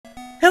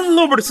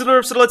Hello, so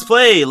let's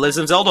play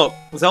Legend of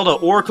Zelda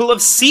Oracle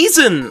of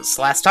Seasons!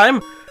 Last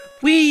time,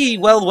 we,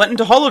 well, went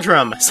into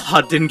Holodrum. Saw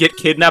didn't get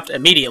kidnapped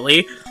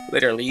immediately.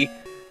 Literally.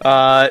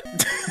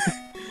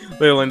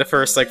 Literally in the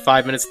first, like,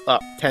 10 minutes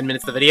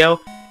of the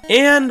video.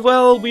 And,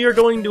 well, we are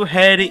going to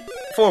head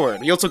forward.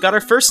 We also got our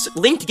first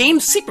linked game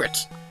secret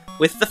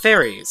with the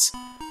fairies.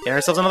 Get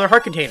ourselves another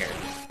heart container.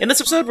 In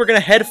this episode, we're going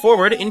to head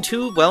forward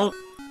into, well,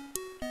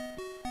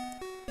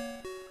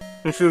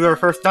 into our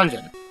first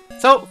dungeon.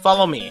 So,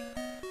 follow me.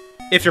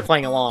 If you're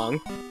playing along.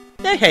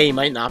 Hey, you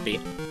might not be.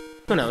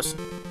 Who knows?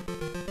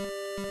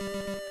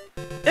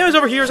 Anyways,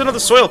 over here is another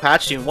soil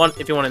patch if you want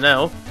to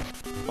know.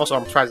 Also,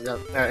 I'm surprised that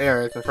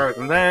area is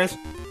frozen there. You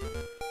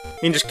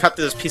can just cut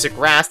through this piece of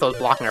grass that was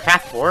blocking our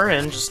path before,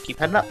 and just keep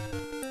heading up.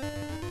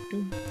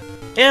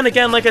 And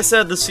again, like I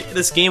said,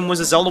 this game was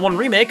a Zelda 1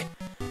 remake,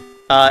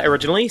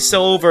 originally.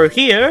 So over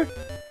here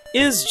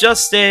is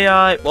just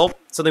a, well,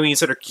 something we can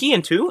insert our key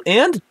into,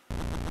 and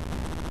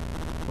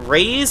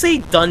raise a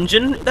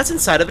dungeon that's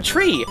inside of a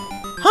tree.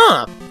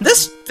 Huh,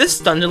 this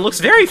dungeon looks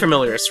very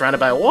familiar. Surrounded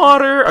by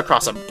water,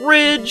 across a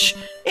bridge,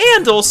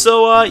 and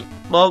also,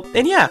 well,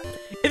 and yeah.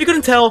 If you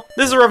couldn't tell,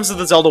 this is a reference to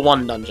the Zelda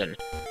 1 dungeon.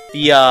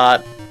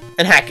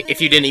 And heck,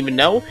 if you didn't even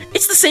know,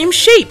 it's the same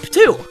shape,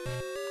 too!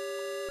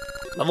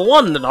 Level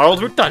 1, the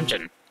Gnarled Root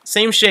Dungeon.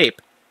 Same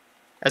shape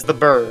as the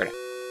bird.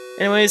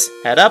 Anyways,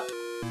 head up.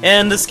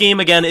 And this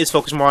game, again, is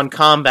focused more on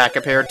combat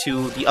compared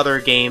to the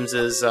other games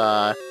is,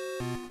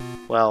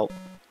 well,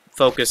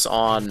 focus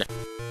on,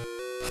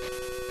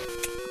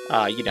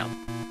 you know,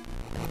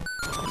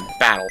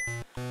 battle.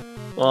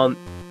 Well,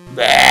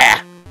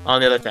 bleh,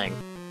 on the other thing.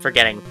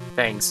 Forgetting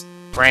things.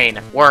 Brain.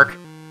 Work.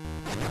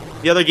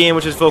 The other game,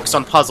 which is focused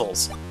on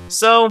puzzles.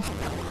 So,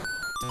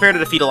 prepare to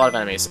defeat a lot of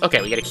enemies.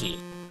 Okay, we get a key.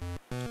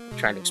 I'm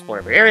trying to explore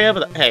every area,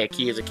 but hey, a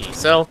key is a key.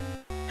 So,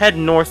 head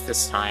north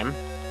this time.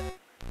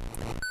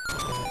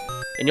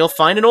 And you'll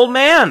find an old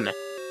man!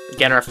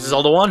 Again, references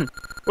Zelda 1.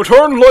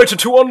 Return light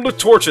into unlit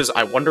torches!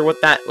 I wonder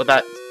what that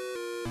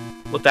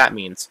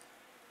means.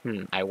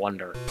 I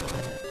wonder.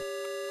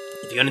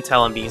 If you're gonna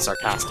tell, I'm being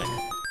sarcastic.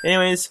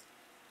 Anyways,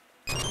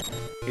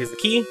 here's the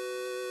key.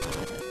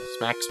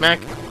 Smack, smack,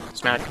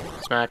 smack,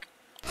 smack,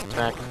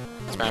 smack,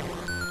 smack.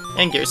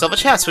 And get yourself a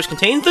chest, which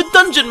contains the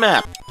dungeon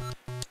map!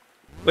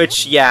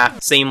 Which, yeah,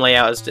 same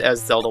layout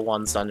as Zelda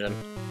 1's dungeon.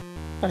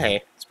 But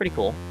hey, it's pretty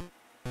cool,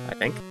 I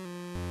think.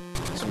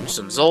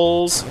 Some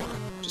Zols.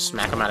 Just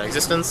smack them out of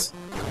existence.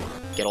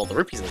 Get all the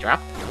rupees they drop.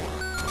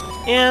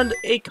 And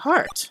a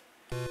cart.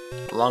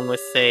 Along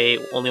with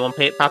only one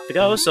path to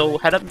go, so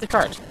head up to the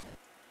cart.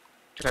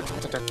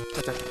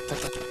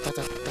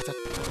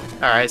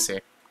 Alright, I see.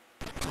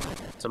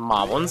 Some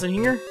moblins in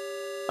here?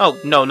 Oh,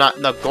 no, not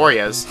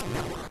Gorias.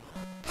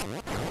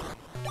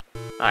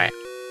 Alright.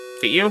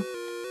 Defeat you.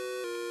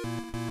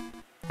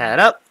 Head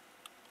up.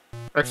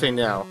 Actually,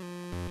 no.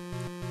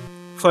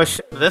 Push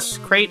this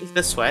crate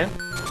this way.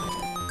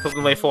 Click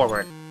the way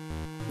forward.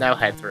 Now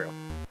head through.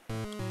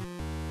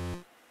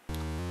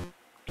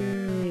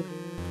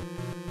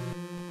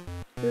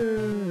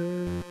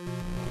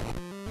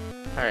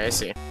 Alright, I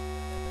see.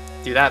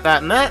 Do that,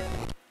 and that.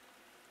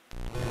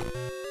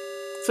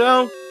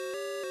 So,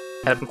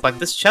 head up and collect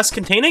this chest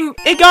containing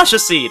a Gasha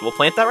seed. We'll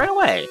plant that right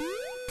away.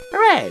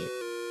 Hooray!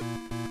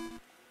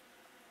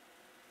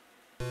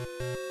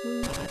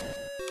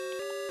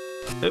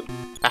 Oop.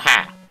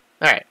 Aha!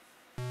 Alright.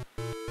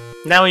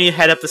 Now we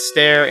head up the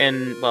stair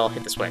and, well,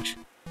 hit the switch.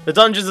 The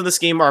dungeons of this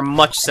game are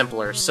much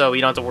simpler, so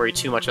you don't have to worry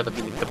too much about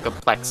the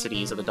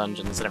complexities of the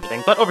dungeons and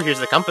everything. But over here's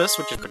the compass,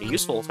 which is pretty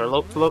useful for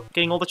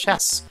getting all the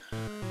chests.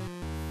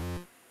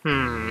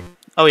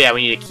 Oh yeah,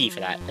 we need a key for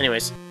that.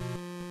 Anyways,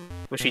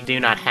 which we do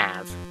not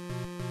have.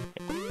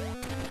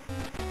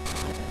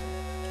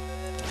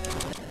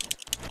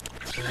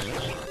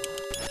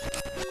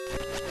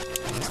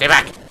 Stay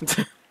back!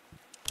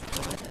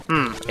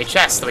 A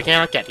chest that we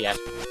cannot get yet.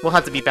 We'll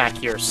have to be back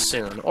here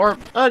soon. Or,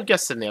 I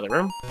guess in the other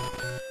room.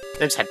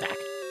 Then just head back.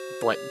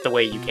 The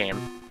way you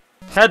came.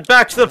 Head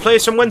back to the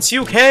place from whence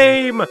you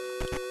came!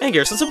 And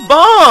get some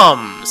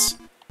bombs!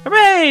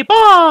 Hooray!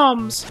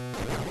 Bombs!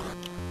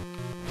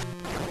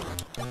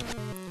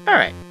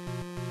 Alright.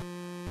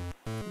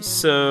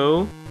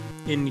 So,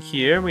 in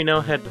here, we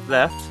now head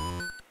left.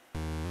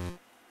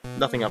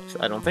 Nothing up,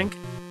 I don't think.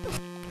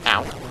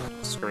 Ow.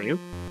 Screw you.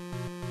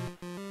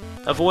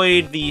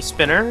 Avoid the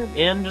spinner,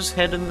 and just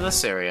head into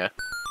this area.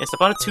 And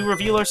step on it to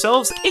reveal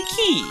ourselves a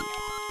key!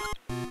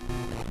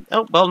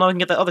 Oh, well, now we can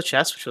get that other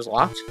chest, which was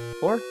locked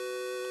before.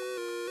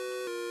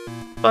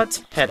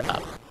 But, head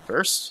up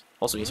first.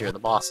 Also easier than the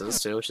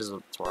bosses, too, which is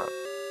what's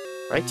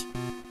right?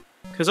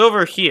 Because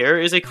over here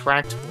is a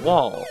cracked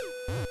wall.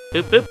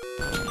 Boop, boop.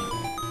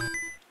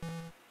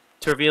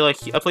 To reveal a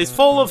place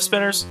full of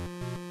spinners.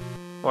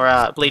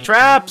 Or, blade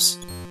traps!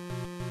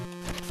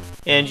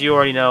 And you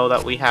already know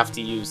that we have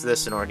to use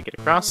this in order to get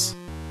across.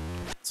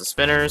 So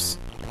spinners.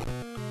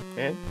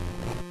 Okay.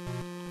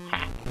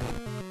 Ha.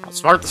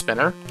 Outsmart the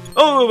spinner.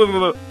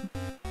 Oh!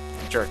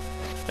 Jerk.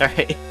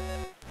 Alright.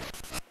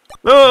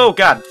 Oh,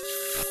 God.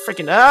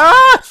 Freaking.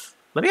 Ah!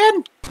 Let me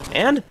in!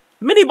 And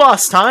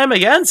mini-boss time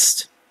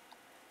against...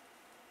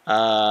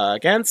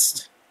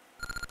 against...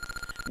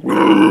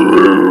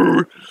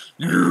 You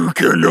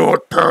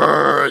cannot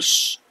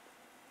pass!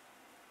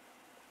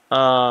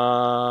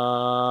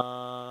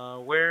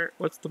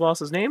 What's the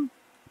boss's name?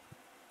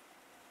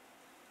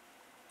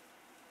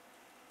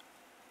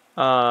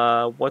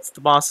 What's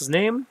the boss's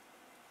name?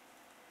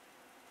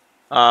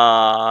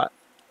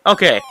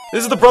 Okay,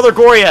 this is the Brother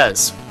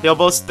Gorias. They'll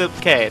both,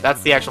 okay,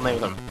 that's the actual name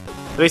of them.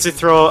 They basically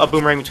throw a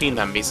boomerang between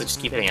them, basically just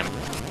keep hitting them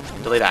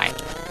until they die.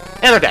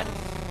 And they're dead.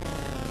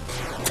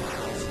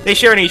 They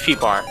share an HP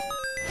bar.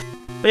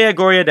 But yeah,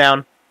 Goria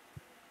down.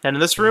 And in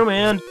this room,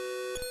 and...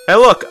 Hey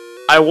look,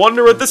 I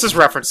wonder what this is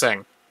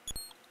referencing.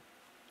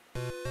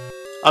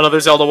 Another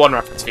Zelda 1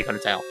 reference, if you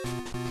couldn't tell.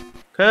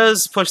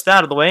 Cause, push that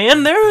out of the way,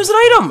 and there's an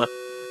item!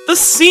 The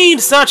Seed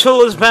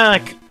Satchel is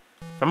back!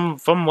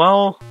 From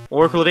well,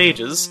 Oracle of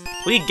Ages.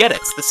 We get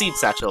it, the Seed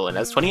Satchel, and it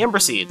has 20 Ember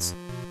Seeds.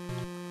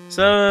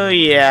 So,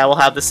 yeah, we'll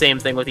have the same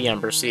thing with the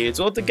Ember Seeds.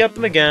 We'll have to get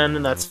them again,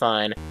 and that's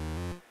fine.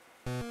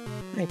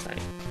 Hey,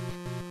 tiny.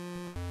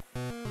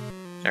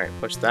 Alright,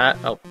 push that.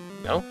 Oh,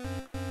 no?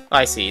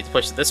 I see, let's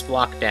push this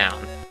block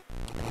down.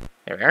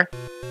 There we are.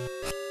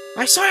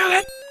 I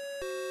soiled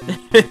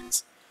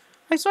it!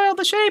 I soiled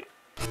the shape!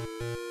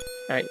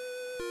 Alright,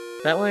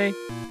 that way.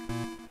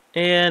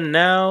 And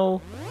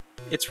now,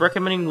 it's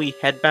recommending we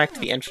head back to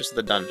the entrance of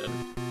the dungeon.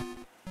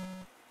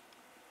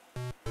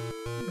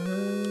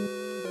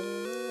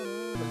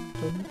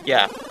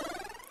 Yeah.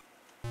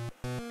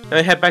 Then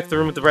I head back to the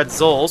room with the red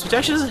Zols, which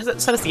actually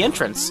said it's the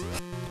entrance.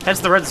 That's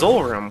the red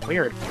Zol room.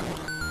 Weird.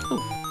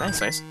 Ooh, nice,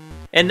 nice.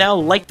 And now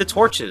light the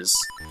torches.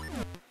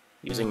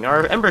 Using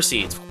our Ember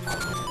Seeds.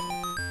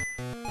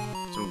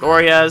 Some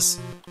Gorias.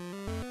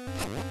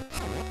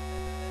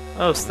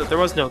 Oh, so there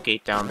was no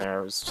gate down there.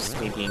 It was just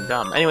me being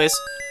dumb. Anyways.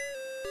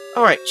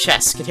 Alright,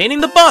 chest.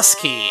 Containing the boss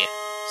key.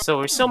 So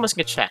we're still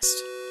missing a chest.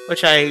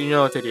 Which I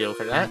know what to do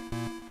for that.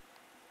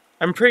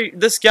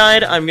 This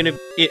guide, I'm gonna...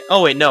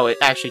 oh wait, no, it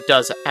actually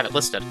does have it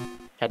listed.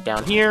 Head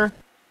down here.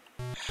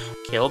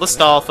 Kill the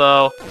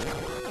Stalfo.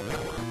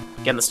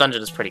 Again, this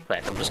dungeon is pretty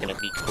quick. I'm just gonna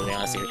be completely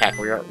honest with you. Heck,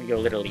 we're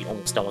literally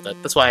almost done with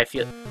it. That's why I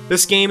feel...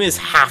 This game is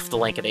half the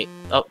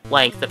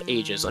length of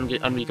Ages. I'm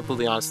gonna be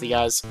completely honest with you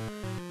guys.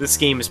 This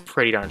game is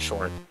pretty darn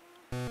short.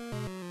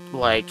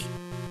 Like...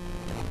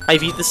 I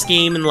beat this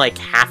game in like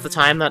half the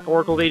time that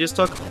Oracle of Ages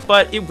took,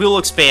 but it will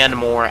expand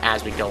more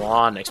as we go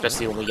on,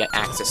 especially when we get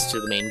access to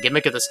the main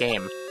gimmick of this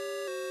game.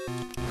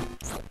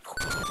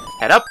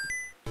 Head up.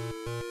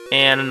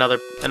 And another...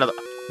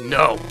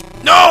 No!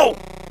 No!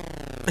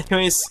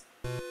 Anyways.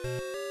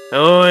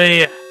 Oh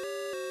yeah.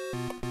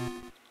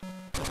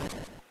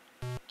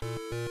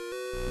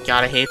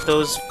 Gotta hate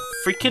those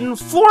freaking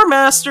floor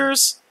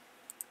masters!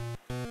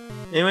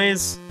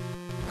 Anyways.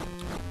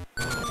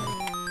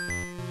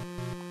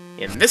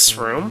 In this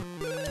room,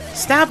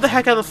 stab the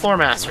heck out of the floor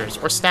masters,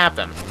 or stab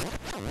them.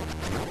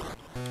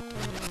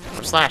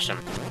 Or slash them.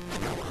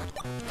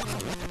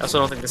 I also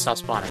don't think they stop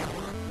spawning.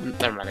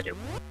 Never mind, they do.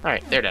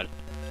 Alright, they're dead.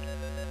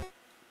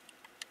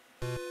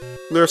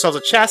 Lure ourselves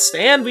a chest,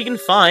 and we can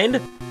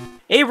find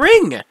a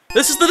ring!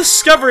 This is the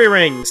Discovery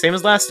Ring! Same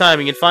as last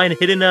time, you can find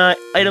hidden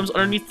items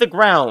underneath the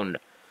ground.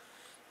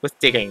 With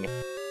digging.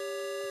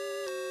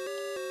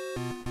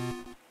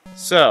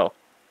 So...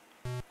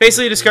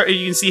 Basically,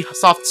 you can see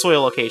soft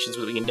soil locations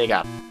that we can dig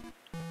up.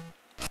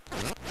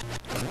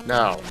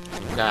 No.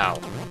 No.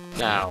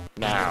 No.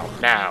 No.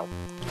 No.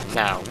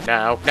 No.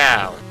 No.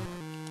 No.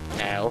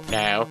 No.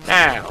 No.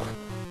 No.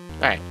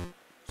 Alright.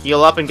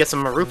 Heal up and get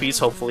some rupees,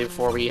 hopefully,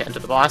 before we enter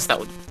the boss. That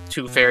would...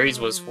 2 fairies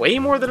was way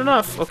more than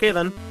enough. Okay,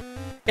 then.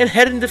 And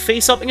head into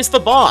face up against the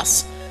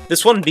boss.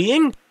 This one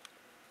being...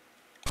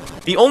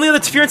 the only other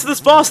appearance of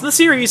this boss in the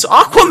series,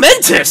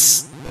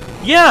 Aquamentus!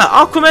 Yeah,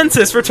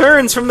 Aquamentus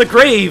returns from the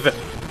grave!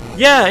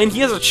 Yeah, and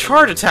he has a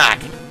charge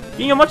attack,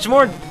 being a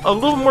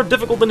little more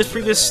difficult than his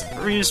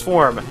previous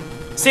form.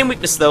 Same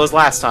weakness though as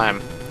last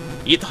time.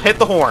 Hit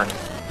the horn.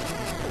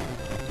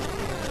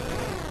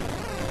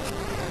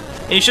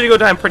 And he should go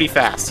down pretty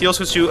fast. He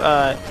also shoot,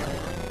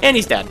 and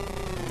he's dead.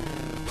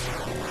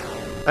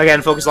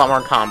 Again, focus a lot more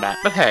on combat,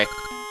 but hey,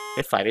 we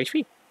have 5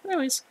 HP.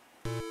 Anyways,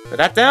 put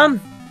that down.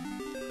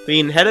 We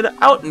can head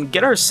out and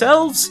get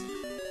ourselves,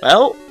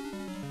 well,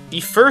 the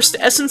first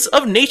essence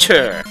of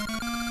nature.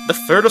 The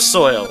fertile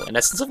soil, an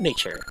essence of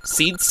nature.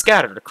 Seeds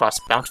scattered across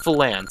bountiful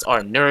lands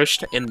are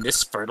nourished in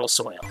this fertile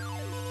soil.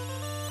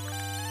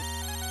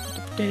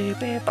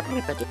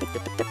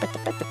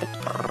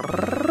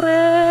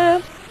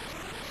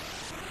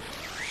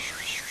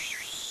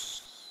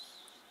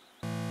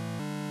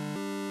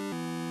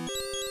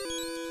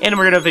 And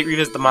we're gonna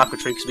revisit the Mako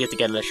tree because we have to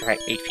get an extra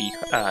HP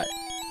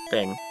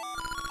thing.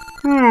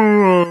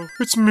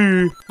 It's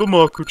me, the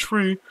Mako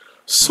tree.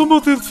 Some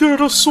of the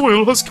fertile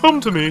soil has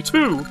come to me,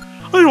 too.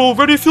 I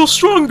already feel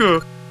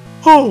stronger!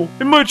 Oh,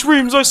 in my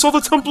dreams I saw the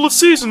Temple of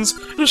Seasons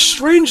in a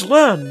strange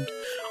land.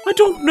 I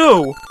don't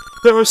know.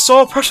 There I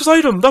saw a precious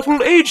item that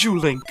will aid you,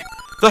 Link.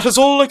 That is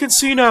all I can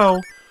see now.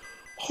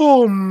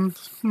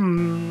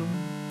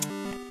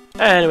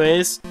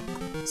 Anyways,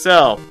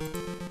 so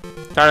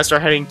time to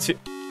start heading to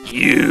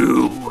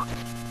you.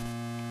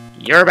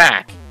 You're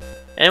back.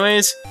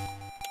 Anyways,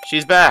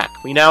 she's back.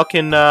 We now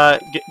can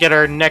get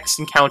our next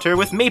encounter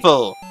with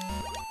Maple.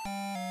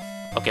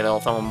 Okay, they'll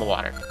fell in the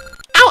water.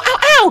 Ow, ow,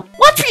 ow!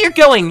 Watch where you're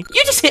going!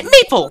 You just hit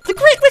Maple, the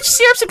Great Witch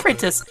Syrup's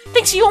apprentice.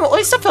 Thinks you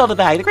almost fell in the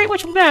bag. The Great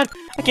Witch will be mad.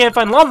 I can't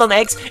find London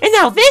eggs, and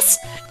now this?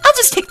 I'll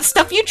just take the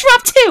stuff you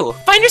dropped too.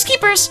 Finders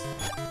keepers.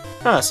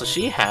 Huh, so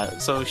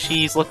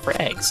she's looking for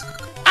eggs.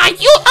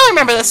 I'll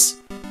remember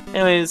this.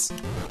 Anyways,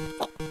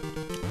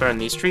 burn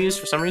these trees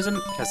for some reason,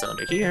 because they're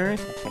under here.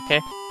 Okay.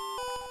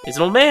 He's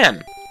an old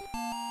man.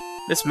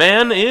 This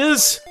man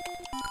is...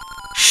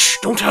 Shh,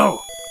 don't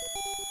tell.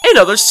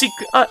 Another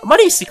secret,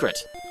 money secret.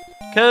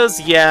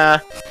 Cause, yeah,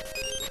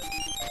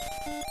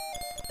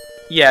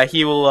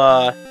 he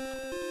will,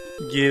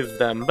 give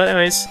them. But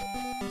anyways,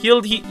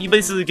 he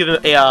basically give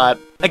him a,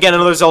 again,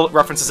 another Zelda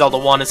reference to Zelda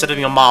 1. Instead of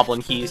being a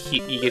moblin,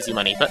 he gives you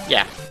money. But,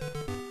 yeah.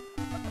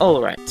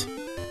 Alright.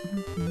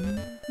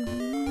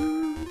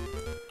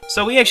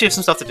 So, we actually have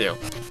some stuff to do.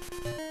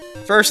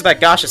 First, that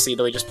Gasha seed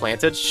that we just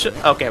planted.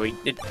 Okay,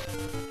 it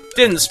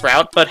didn't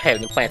sprout, but hey, we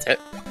can plant it.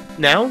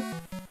 Now?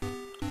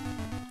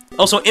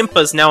 Also,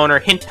 Impa's now in her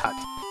hint hut.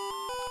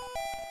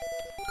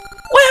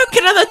 Where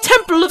can the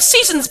Temple of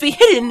Seasons be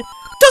hidden?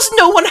 Does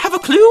no one have a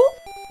clue?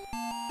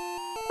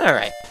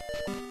 Alright.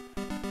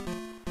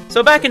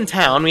 So back in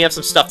town, we have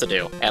some stuff to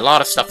do. A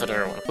lot of stuff to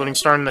do, including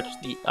starting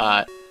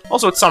the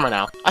also, it's summer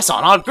now. I saw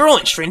an odd girl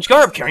in strange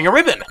garb carrying a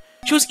ribbon.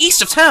 She was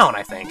east of town,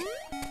 I think.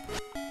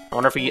 I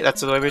wonder if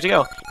that's the way we have to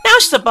go. Now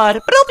she's a bud,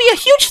 but it'll be a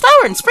huge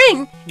flower in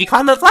spring. If you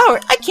climb the flower,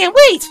 I can't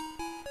wait.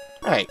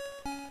 Alright.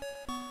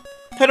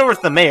 Head over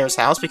to the mayor's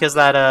house, because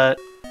that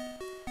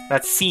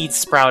seed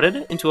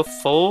sprouted into a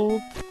full...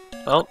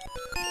 Well,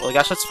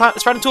 gosh, that's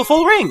sprouted into a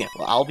full ring!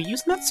 Well, I'll be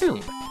using that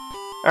soon.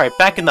 Alright,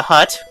 back in the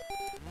hut.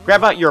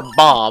 Grab out your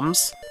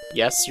bombs.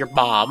 Yes, your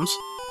bombs.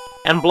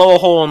 And blow a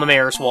hole in the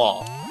mayor's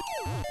wall.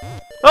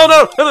 Oh,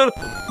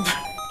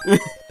 no!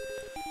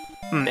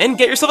 And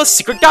get yourself a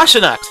secret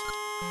Gasha nut!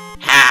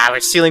 Ha! We're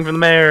stealing from the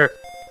mayor!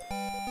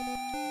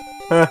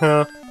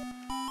 Haha.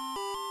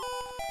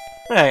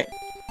 Alright.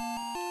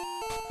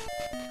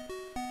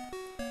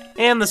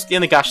 And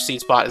the Gasha seed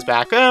spot is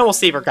back. We'll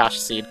save our Gasha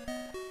seed.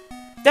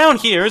 Down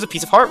here is a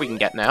piece of heart we can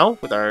get now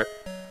with our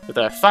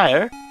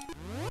fire.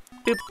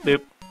 Boop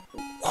boop.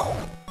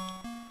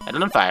 And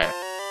then on fire.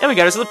 And we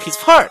got ourselves a piece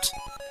of heart.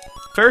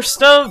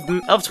 First of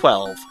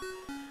 12.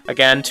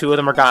 Again, 2 of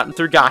them are gotten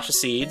through Gasha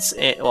seeds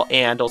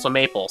and also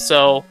maple.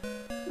 So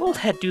we'll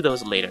do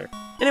those later.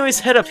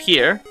 Anyways, head up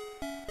here.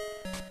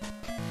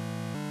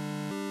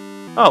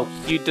 Oh,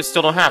 you just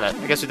still don't have it.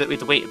 I guess we have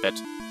to wait a bit.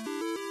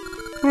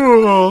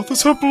 Oh, the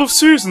Temple of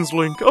Seasons,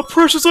 Link. A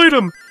precious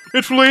item.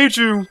 It will aid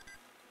you.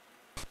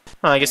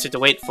 Well, I guess we have to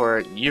wait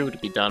for you to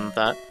be done with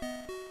that.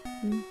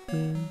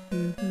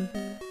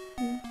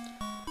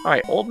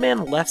 Alright, Old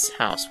Man Left's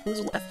house.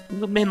 Who's left?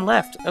 Old Man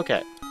Left.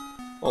 Okay.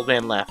 Old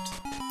Man Left.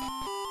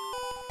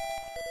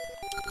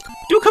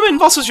 Do come in,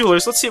 Voss's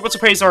Jewelers. Let's see what's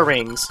appraised our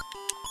rings.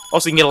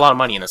 Also, you can get a lot of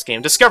money in this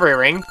game. Discovery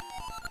ring.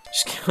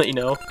 Just gonna let you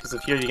know, because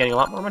if you're getting a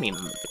lot more money in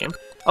the game.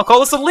 I'll call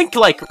this the like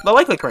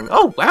ring.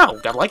 Oh, wow.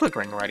 Got a like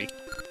ring already.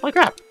 Holy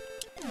crap.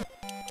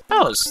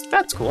 Oh,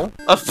 that's cool.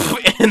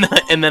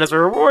 And then as a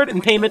reward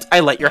and payment, I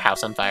light your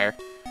house on fire.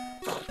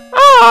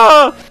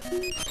 Ah!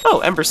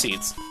 Oh, ember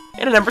seeds.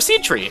 And an ember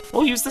seed tree.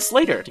 We'll use this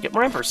later to get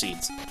more ember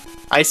seeds.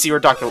 I see where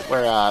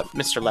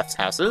Mr. Left's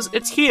house is.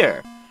 It's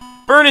here.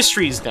 Burn his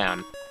trees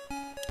down.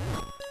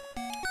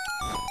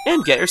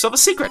 And get yourself a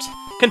secret.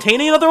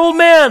 Containing another old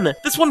man.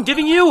 This one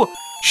giving you...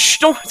 Shh,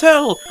 don't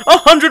tell!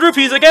 100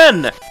 rupees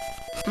again!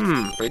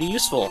 Pretty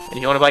useful. And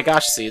if you want to buy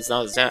Gasha seeds,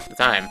 now is the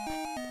time.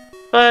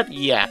 But,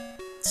 yeah.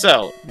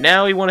 So,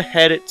 now we want to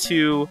head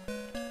to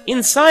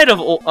inside of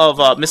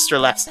Mr.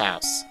 Left's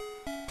house.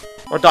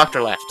 Or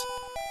Dr. Left.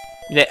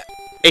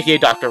 A.k.a.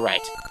 Dr.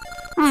 Right.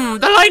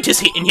 The light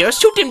is in here. It's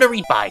too dim to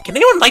read by. Can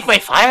anyone light my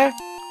fire?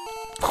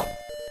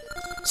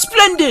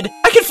 Splendid!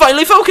 I can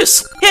finally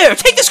focus! Here,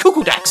 take this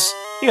Cuckoo Dax!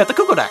 You got the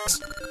Cuckoo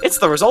Dax. It's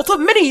the result of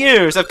many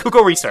years of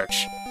Cuckoo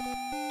research.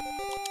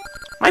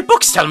 My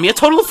books tell me a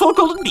total of 4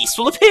 golden beasts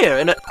will appear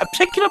in a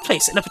particular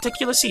place in a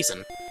particular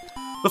season.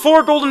 The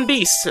 4 golden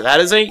beasts. That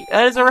is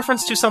a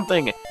reference to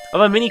something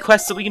of a mini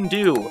quest that we can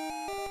do.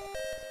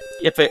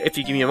 If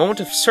you give me a moment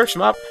to search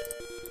them up.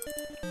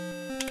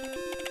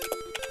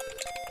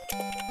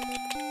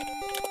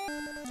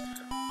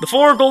 The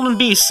 4 golden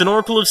beasts in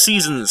Oracle of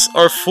Seasons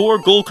are 4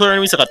 gold color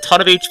enemies with a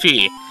ton of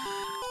HP.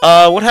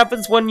 What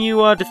happens when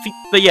you defeat?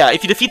 But yeah,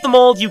 if you defeat them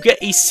all, you get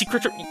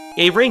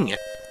a ring.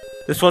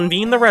 This one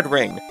being the red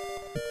ring.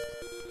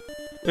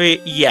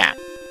 Wait, yeah.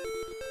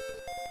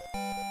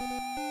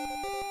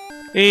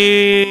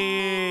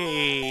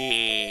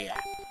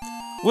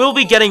 We'll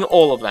be getting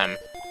all of them.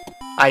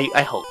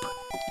 I hope.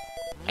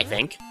 I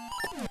think.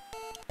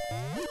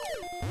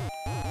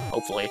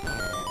 Hopefully.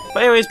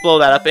 But anyways, blow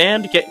that up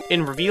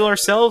and reveal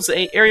ourselves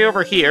an area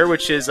over here,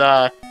 which is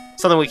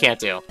something we can't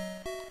do.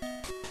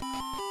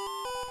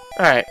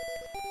 Alright.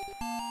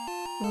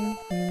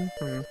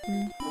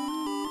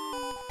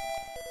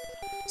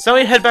 So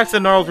we head back to the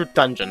Gnarled Root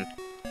Dungeon.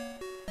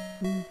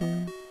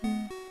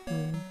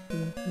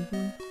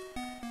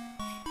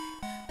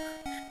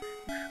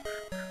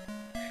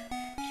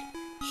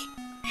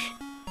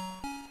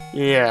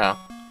 Yeah.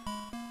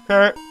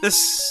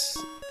 This...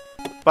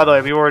 By the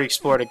way, we've already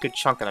explored a good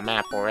chunk of the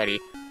map already.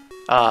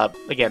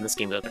 Again, this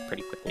game goes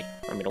pretty quickly.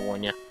 I'm gonna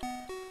warn you.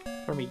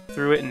 We're gonna be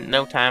through it in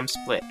no time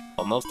split.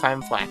 Almost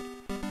time flat.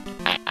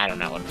 I don't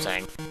know what I'm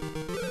saying.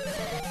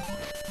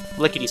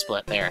 Lickety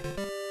split, there.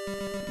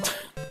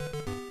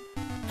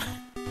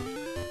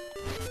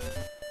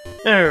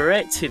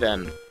 Alrighty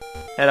then.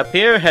 Head up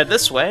here, head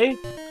this way,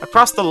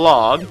 across the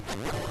log.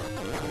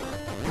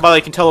 By the way,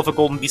 you can tell if a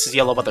golden beast is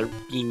yellow by their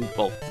being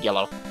both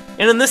yellow.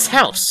 And in this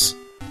house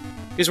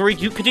is where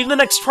you continue the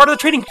next part of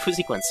the trading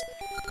sequence.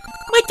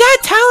 My dad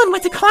Talon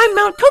went to climb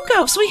Mount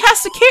Coco, so I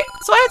have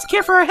to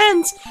care for our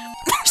hens.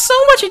 There's so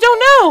much I don't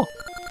know.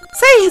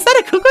 Say, is that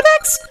a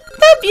Kukodex?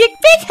 That'd be a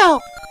big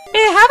help. May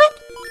I have it?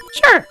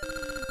 Sure.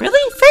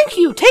 Really? Thank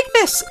you. Take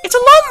this. It's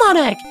a Lon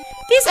egg.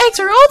 These eggs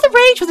are all the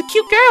rage with the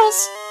cute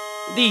girls.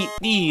 The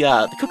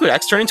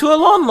Kukodex turned into a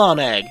Lon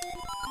egg.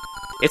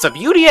 It's a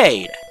beauty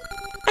aid.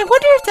 I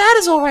wonder if Dad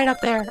is all right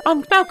up there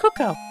on Mount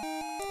Coco.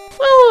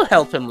 We'll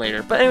help him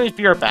later. But anyways,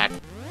 be right back.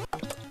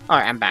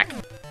 Alright, I'm back.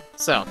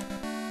 So,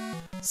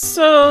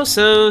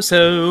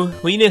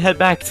 we need to head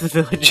back to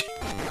the village.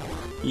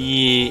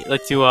 Yeah,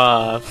 let's do,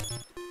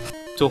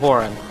 to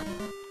Horan.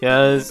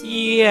 Because,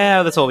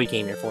 yeah, that's all we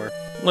came here for.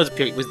 Was a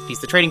piece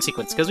of the trading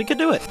sequence, because we could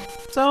do it.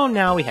 So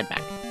now we head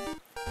back.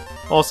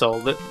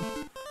 Also,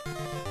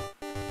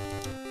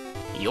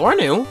 you're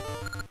new.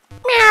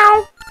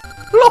 Meow.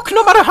 Look,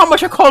 no matter how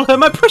much I call her,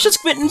 my precious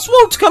mittens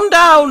won't come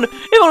down.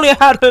 If only I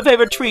had her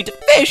favorite treat,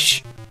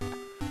 fish.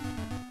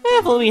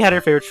 If only we had her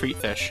favorite treat,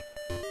 fish.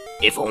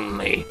 If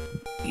only.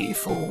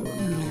 If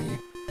only.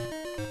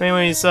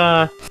 Anyways,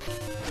 yeah.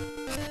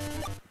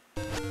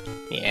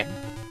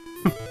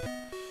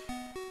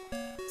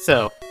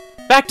 So,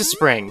 back to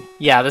spring.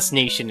 Yeah, this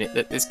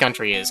this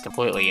country is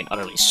completely and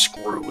utterly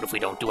screwed if we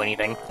don't do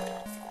anything.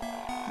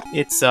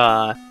 It's,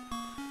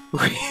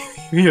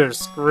 we are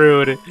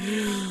screwed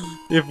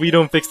if we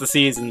don't fix the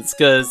seasons,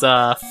 because,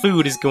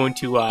 food is going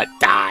to,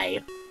 die.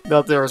 They'll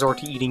have to resort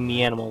to eating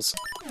the animals.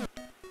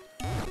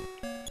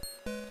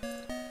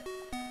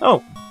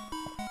 Oh.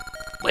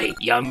 Wait,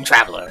 young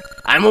traveler.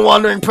 I'm a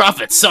wandering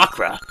prophet,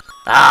 Sakura.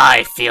 Ah,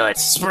 I feel it.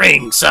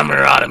 Spring,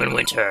 summer, autumn, and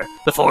winter.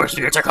 The forest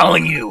spirits are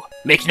calling you.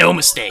 Make no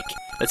mistake.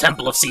 The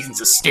Temple of Seasons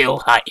is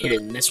still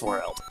hidden in this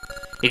world.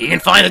 If you can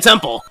find the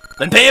temple,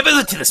 then pay a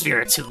visit to the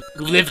spirits who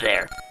live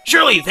there.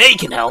 Surely they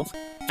can help.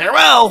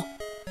 Farewell!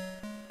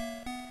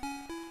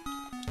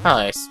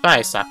 Hi,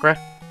 bye, Sakura.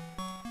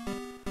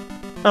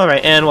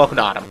 Alright, and welcome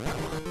to autumn.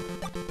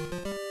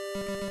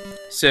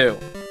 So,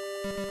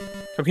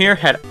 from here,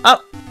 head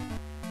up.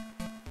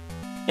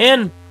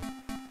 And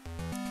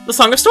the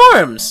Song of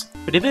Storms!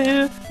 Head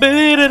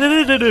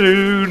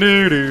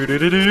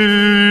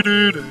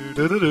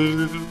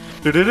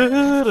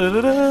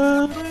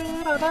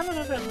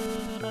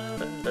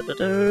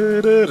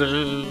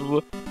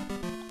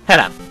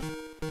up.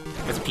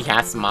 There's a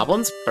P-hats and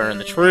moblins. Burn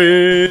the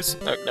trees.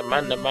 Oh,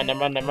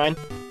 never mind.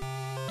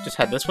 Just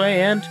head this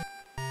way and...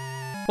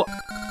 What?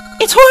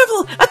 It's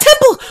horrible! A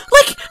temple!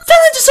 Like,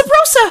 fell into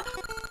Subrosia!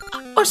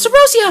 Or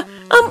Subrosia!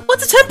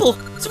 What's a temple?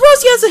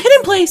 Subrosia is a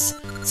hidden place!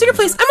 Secret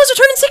place. I must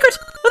return in secret,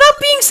 without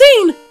being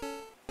seen!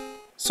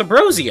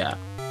 Subrosia?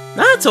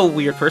 That's a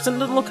weird person.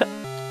 Doesn't look...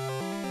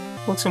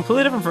 Looks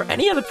completely different from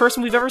any other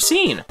person we've ever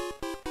seen.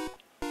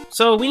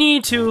 So we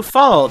need to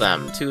follow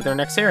them to their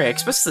next area,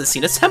 explicitly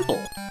seen as temple.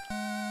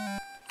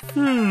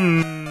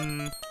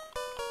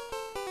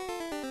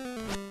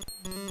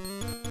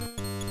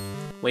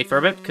 Wait for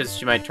a bit, because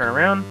she might turn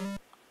around.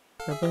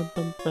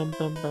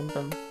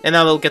 And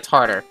now it gets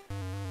harder.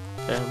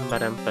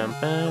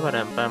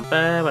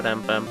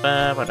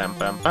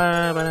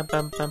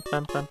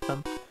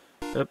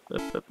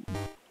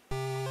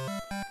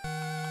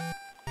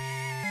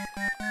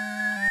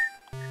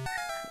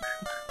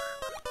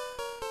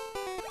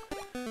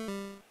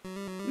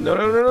 No.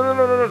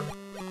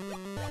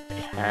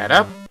 Head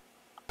up.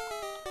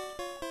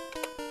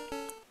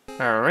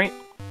 Alright.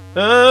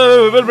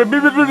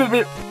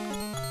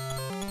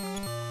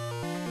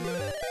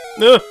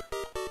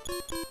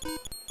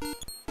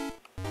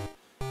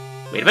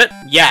 Wait a bit.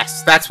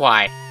 Yes, that's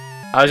why.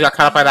 I always got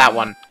caught up by that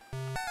one.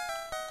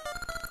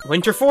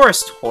 Winter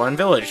Forest, Horn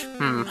Village.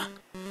 Wonder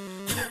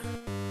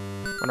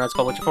why it's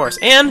called Winter Forest.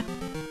 And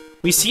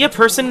we see a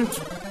person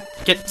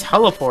get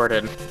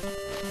teleported.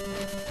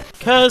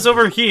 Because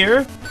over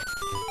here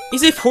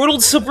is a portal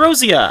to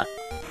Subrosia.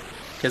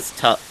 Because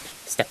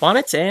step on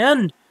it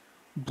and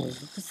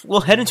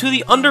we'll head into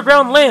the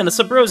underground land of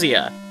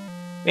Subrosia.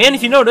 And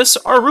if you notice,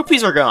 our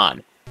rupees are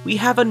gone. We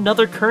have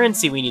another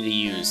currency we need to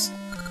use.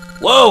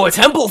 Whoa, a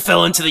temple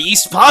fell into the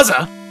East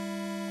Plaza!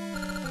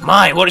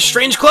 My, what a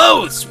strange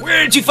clothes!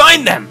 Where did you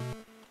find them?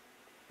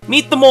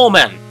 Meet the mole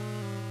men.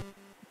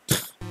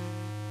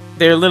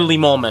 They're literally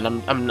mole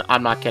men,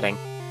 I'm not kidding.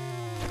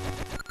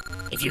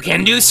 If you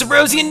can do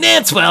Subrosian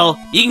dance well,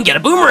 you can get a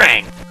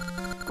boomerang.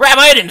 Grab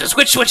items,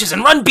 switch switches,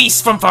 and run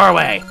beasts from far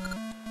away.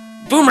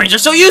 Boomerangs are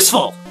so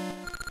useful.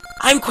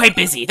 I'm quite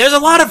busy. There's a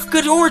lot of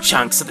good ore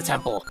chunks at the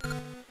temple.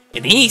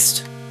 In the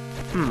east.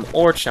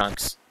 Ore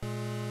chunks.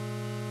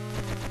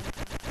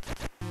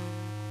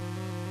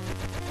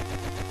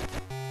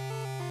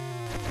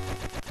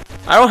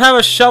 I don't have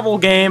a shovel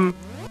game.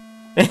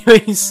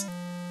 Anyways.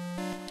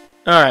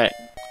 Alright.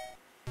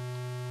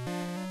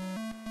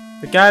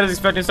 The guy is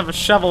expecting to have a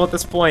shovel at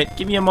this point.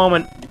 Give me a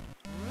moment.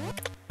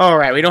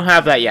 Alright, we don't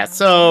have that yet,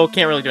 so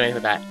can't really do anything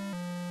with that.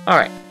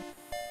 Alright.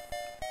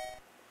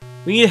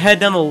 We need to head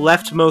down the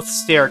leftmost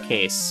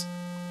staircase.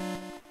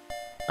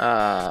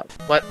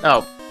 What?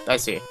 Oh, I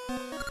see.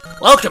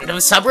 Welcome to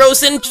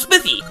Subrosian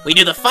Smithy. We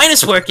do the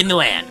finest work in the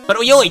land, but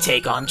we only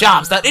take on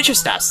jobs that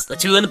interest us. The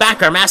two in the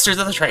back are masters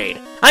of the trade.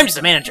 I'm just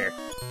a manager.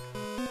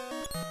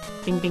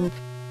 Ding ding.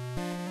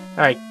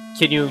 Alright,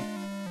 can you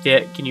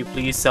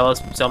please sell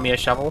me a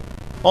shovel?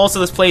 Also,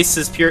 this place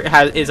is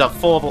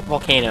full of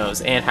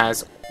volcanoes and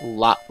has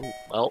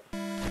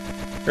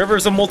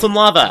rivers of molten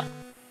lava.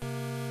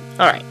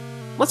 Alright,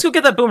 let's go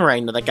get that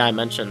boomerang that guy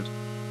mentioned.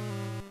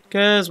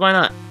 Cause why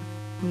not?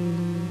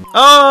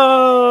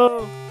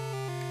 Oh!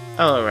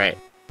 Oh, right.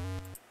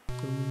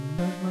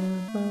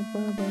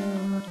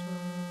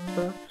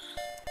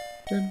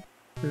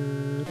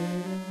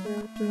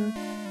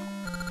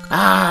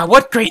 Ah,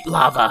 what great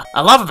lava!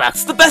 A lava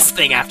bath's the best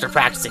thing after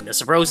practicing the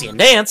Subrosian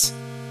dance.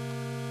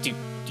 Do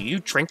you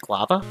drink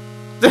lava?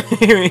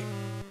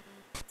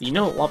 You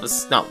know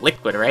lava's not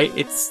liquid, right?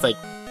 It's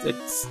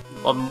it's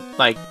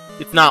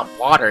not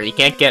water. You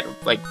can't get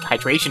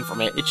hydration from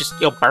it. It just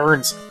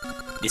burns.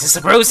 This is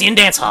Subrosian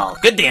Dance Hall.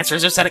 Good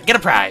dancers are set to get a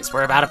prize.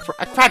 We're about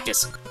a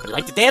practice. Would you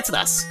like to dance with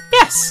us?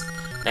 Yes!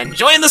 Then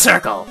join the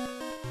circle!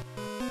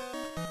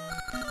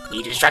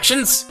 Need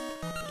instructions?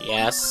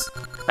 Yes.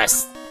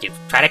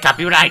 Try to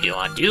copy what I do.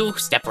 On do,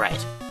 step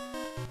right.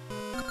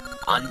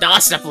 On da,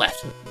 step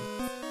left.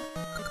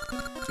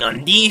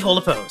 On D, hold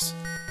a pose.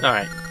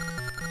 Alright.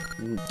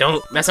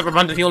 Don't mess up or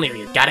bump the fuel near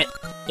you. Got it?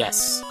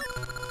 Yes.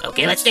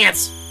 Okay, let's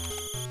dance!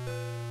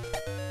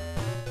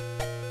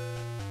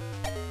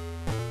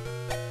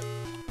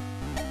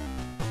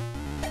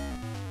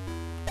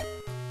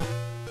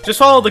 Just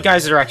follow the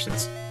guy's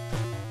directions,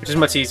 which is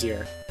much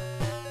easier.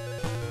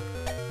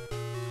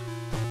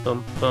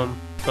 Bum bum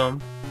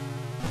bum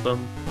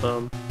bum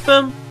bum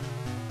bum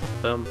bum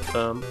bum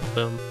bum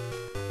bum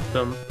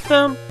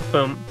bum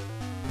bum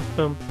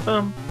bum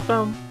bum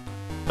bum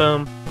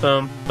bum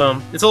bum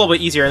bum. It's a little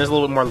bit easier and there's a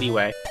little bit more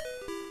leeway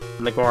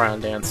than the go-around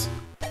dance.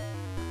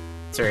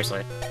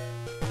 Seriously.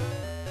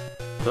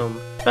 Boom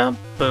bum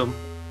boom.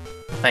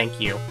 Thank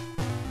you.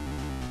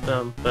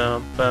 Bum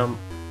bum bum.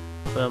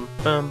 Bum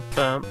bum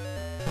bum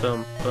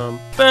bum bum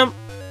bum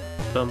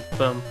bum bum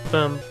bum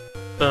bum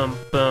bum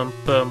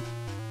bum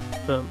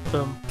bum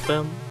bum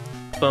bum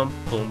bum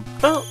boom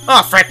bum.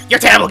 Oh frick! You're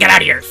terrible! Get out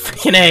of here!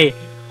 Freaking A!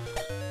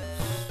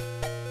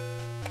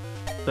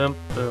 Bum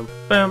bum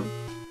bum.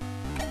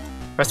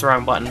 Press the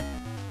wrong button.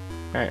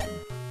 Alright.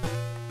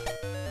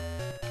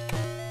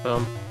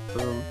 Bum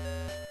boom.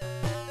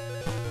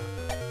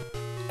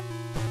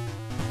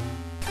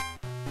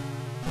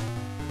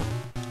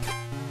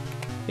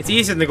 It's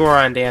easier than the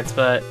Goron dance,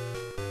 but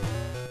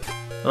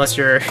unless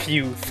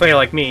you play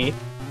like me.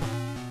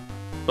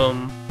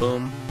 Boom,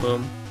 boom,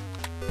 boom,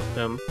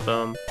 bum,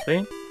 bum,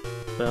 bing,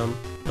 bum,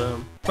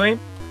 bum, bing,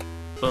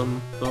 boom,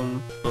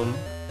 boom, boom,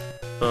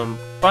 bum,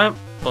 bum,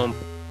 boom,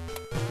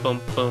 boom,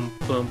 boom,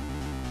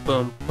 boom,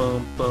 boom, boom,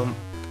 boom,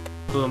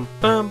 boom,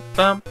 bum,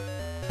 bum,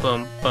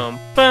 boom, bum,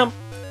 bum,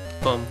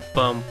 boom,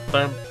 bum,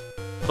 bum,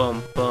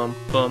 boom, bum, bum,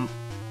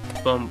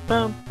 boom,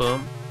 bum,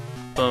 bum,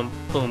 boom,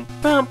 boom,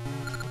 bum.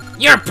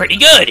 You're pretty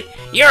good!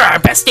 You're our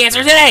best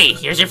dancer today!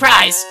 Here's your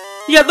prize!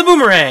 You got the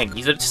boomerang!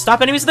 Use it to stop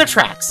enemies in their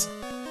tracks.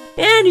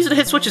 And use it to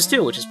hit switches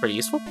too, which is pretty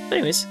useful. But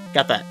anyways,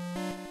 got that.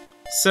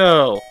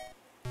 So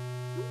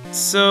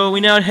we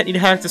now need to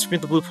hack the screen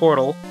of the blue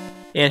portal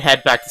and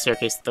head back to the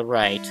staircase to the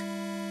right.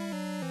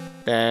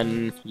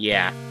 Then,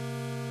 yeah.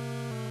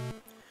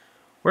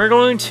 We're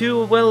going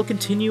to, well,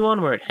 continue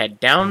onward. Head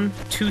down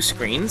 2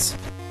 screens.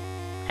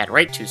 Head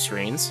right 2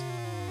 screens.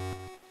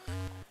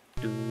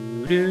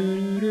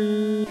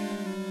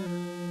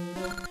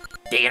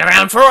 Digging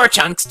around for more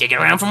chunks, digging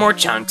around for more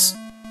chunks.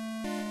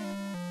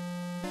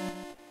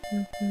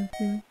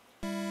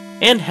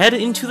 And head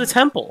into the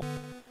temple.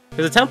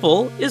 Because the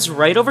temple is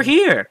right over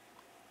here.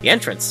 The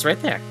entrance is right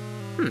there.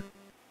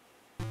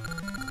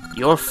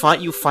 You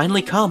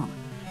finally come.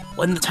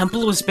 When the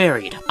temple was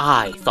buried,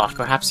 I thought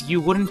perhaps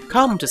you wouldn't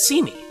come to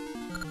see me.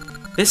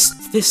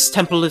 This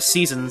Temple of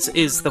Seasons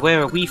is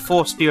where we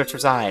 4 spirits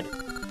reside.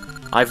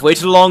 I've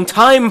waited a long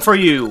time for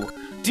you.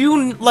 Do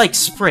you like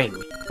spring?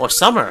 Or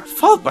summer?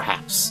 Fall,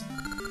 perhaps?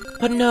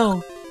 But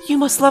no, you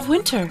must love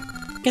winter.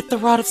 Get the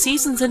Rod of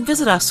Seasons and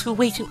visit us who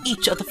wait in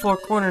each of the 4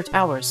 corner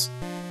towers.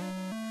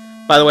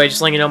 By the way, just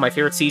letting you know, my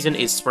favorite season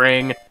is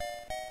spring.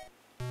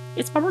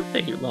 It's my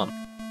birthday,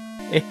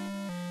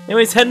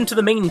 Anyways, head into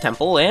the main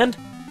temple and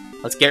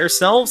let's get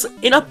ourselves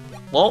in a,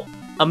 well,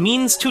 a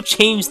means to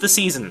change the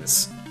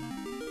seasons.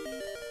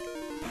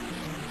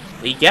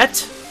 We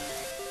get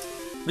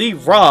the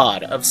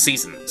Rod of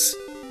Seasons.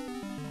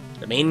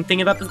 The main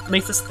thing about this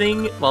makes this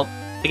thing, well,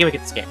 the gimmick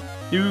of this game.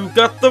 You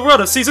got the Rod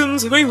of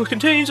Seasons, which can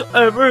change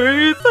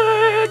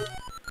everything!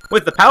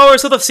 With the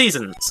powers of the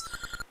seasons.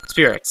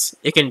 Spirits,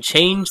 it can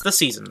change the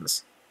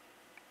seasons.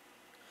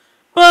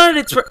 But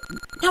it's...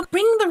 Now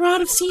bring the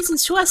Rod of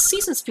Seasons to us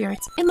season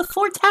spirits in the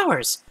 4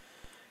 towers.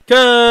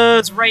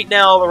 Because right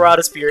now the Rod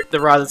of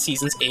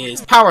Seasons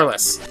is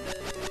powerless.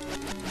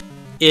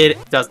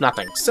 It does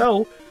nothing.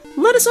 So,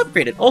 let us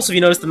upgrade it. Also, if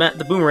you notice,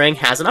 the boomerang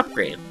has an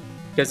upgrade.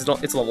 Because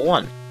it's level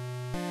 1.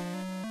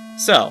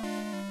 So,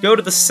 go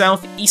to the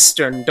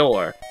southeastern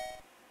door.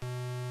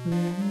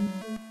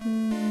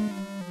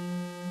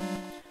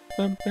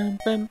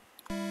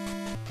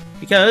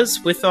 Because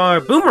with our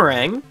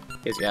boomerang,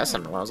 because yes, I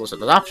don't know, I was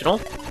listed as optional,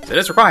 so it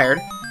is required,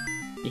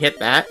 you hit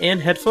that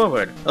and head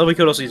forward. Oh, we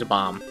could also use a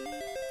bomb.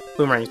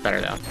 Boomerang's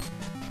better though.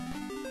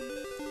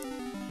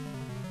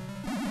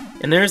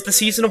 And there's the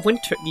season of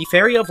winter, the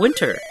Fairy of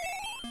Winter.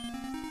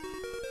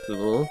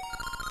 Cool.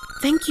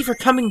 Thank you for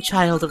coming,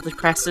 child of the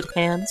crested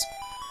hands.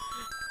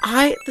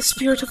 I, the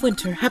Spirit of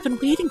Winter, have been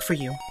waiting for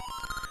you.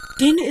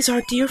 Din is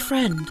our dear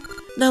friend.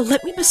 Now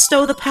let me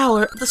bestow the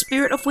power of the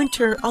Spirit of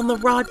Winter on the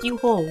rod you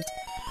hold.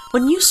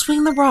 When you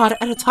swing the rod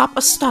at atop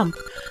a stump,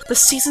 the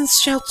seasons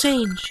shall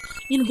change.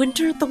 In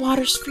winter, the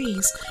waters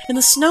freeze, and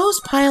the snows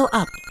pile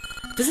up.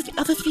 Visit the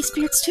other 3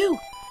 spirits too.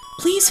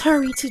 Please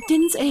hurry to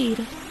Din's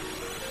aid.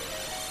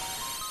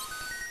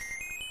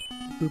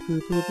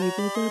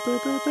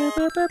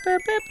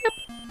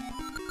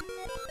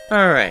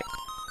 Alright.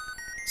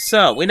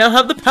 So, we now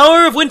have the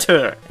power of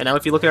winter! And now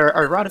if you look at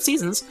our Rod of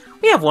Seasons,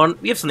 we have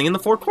something in the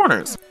 4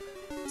 corners.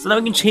 So now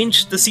we can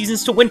change the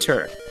seasons to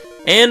winter.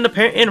 And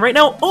right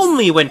now,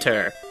 only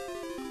winter!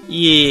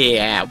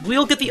 Yeah,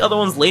 we'll get the other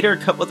ones later,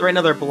 but right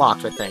now they're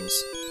blocked with things.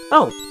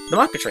 Oh, the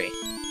Maka Tree.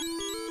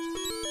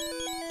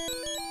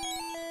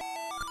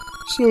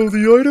 So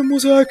the item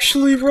was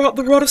actually the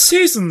Rod of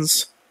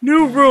Seasons.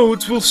 New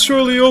roads will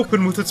surely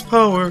open with its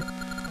power.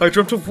 I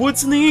dreamt of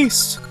woods in the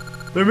east.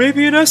 There may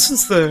be an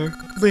essence there.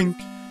 Link,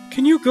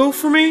 can you go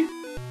for me?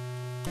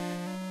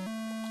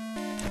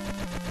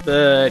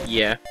 But,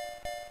 yeah.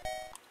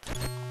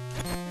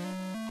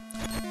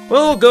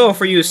 We'll go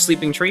for you,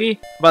 Sleeping Tree.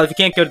 But if you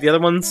can't go to the other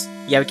ones,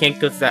 yeah, we can't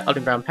go to that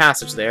underground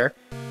passage there.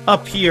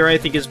 Up here, I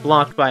think, is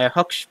blocked by a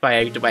hook, by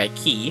a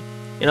key.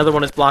 Another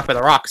one is blocked by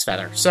the Rock's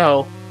Feather.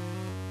 So,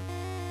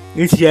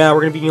 yeah,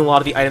 we're gonna be getting a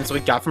lot of the items that we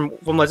got from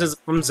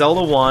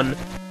Zelda 1.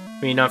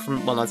 I mean, not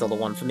Zelda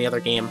 1, from the other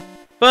game.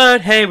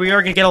 But hey, we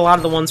are gonna get a lot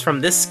of the ones from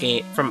this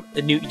game, from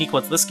the new unique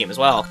ones of this game as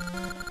well.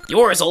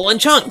 Yours all in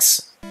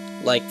chunks!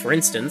 Like, for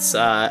instance,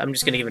 I'm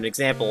just gonna give an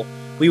example.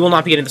 We will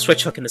not be getting the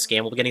Switch Hook in this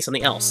game, we'll be getting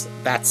something else.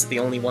 That's the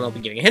only one I'll be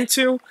giving a hint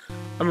to,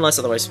 unless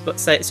otherwise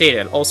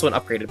stated. Also an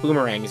upgraded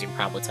boomerang, as you can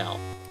probably tell.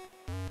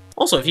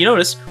 Also, if you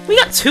notice, we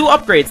got 2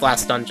 upgrades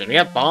last dungeon. We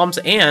got bombs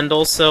and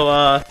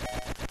also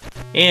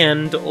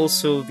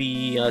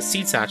the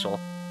seed satchel.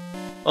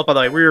 Oh, by the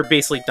way, we were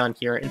basically done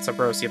here in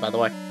Subrosia, by the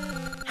way.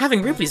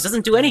 Having rupees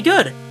doesn't do any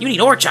good. You need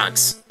ore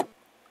chunks.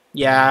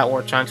 Yeah,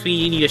 ore chunks.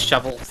 We need a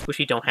shovel, which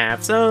we don't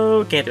have,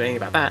 so can't do anything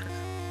about that.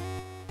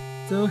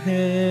 So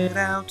head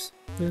out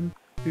and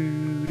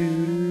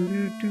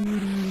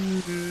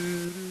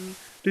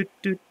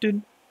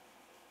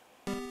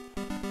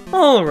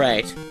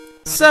Alright.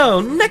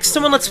 So, next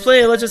time on Let's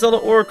Play Legend of Zelda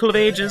Oracle of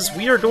Ages,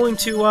 we are going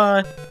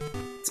to,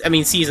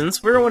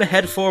 Seasons. We're going to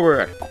head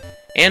forward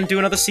and do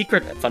another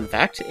secret, fun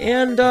fact,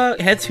 and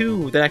head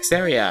to the next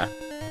area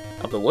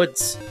of the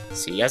woods.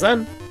 See you guys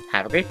then.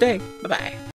 Have a great day. Bye-bye.